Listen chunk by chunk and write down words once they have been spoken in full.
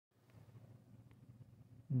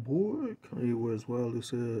Boy, Kanye West wild as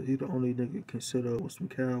hell. He the only nigga can sit up with some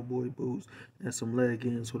cowboy boots and some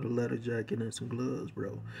leggings with a leather jacket and some gloves,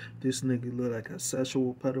 bro. This nigga look like a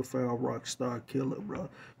sexual pedophile rock star killer, bro.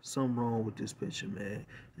 Something wrong with this picture, man.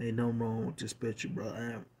 Ain't nothing wrong with this picture, bro.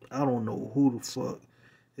 I don't know who the fuck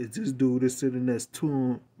is this dude that's sitting next to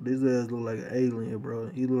him. This ass look like an alien, bro.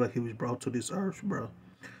 He look like he was brought to this earth, bro.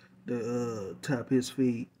 To tap his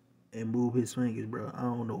feet and move his fingers, bro. I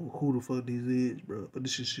don't know who the fuck this is, bro. But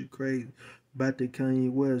this is shit crazy. Back to Kanye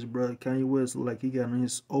West, bro. Kanye West look like he got on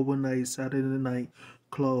his overnight Saturday night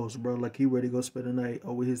clothes, bro. Like he ready to go spend the night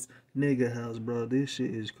over his nigga house, bro. This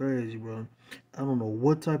shit is crazy, bro. I don't know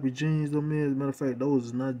what type of jeans them is. Matter of fact, those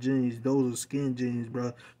is not jeans. Those are skin jeans,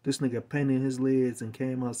 bro. This nigga painted his legs and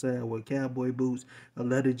came outside with cowboy boots, a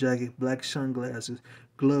leather jacket, black sunglasses,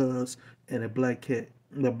 gloves, and a black hat.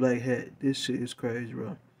 The black hat. This shit is crazy,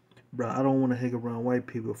 bro. Bro, I don't want to hang around white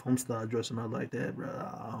people if I'm start dressing up like that, bro.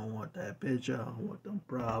 I don't want that picture. I don't want them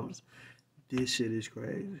problems. This shit is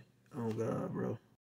crazy. Oh God, bro.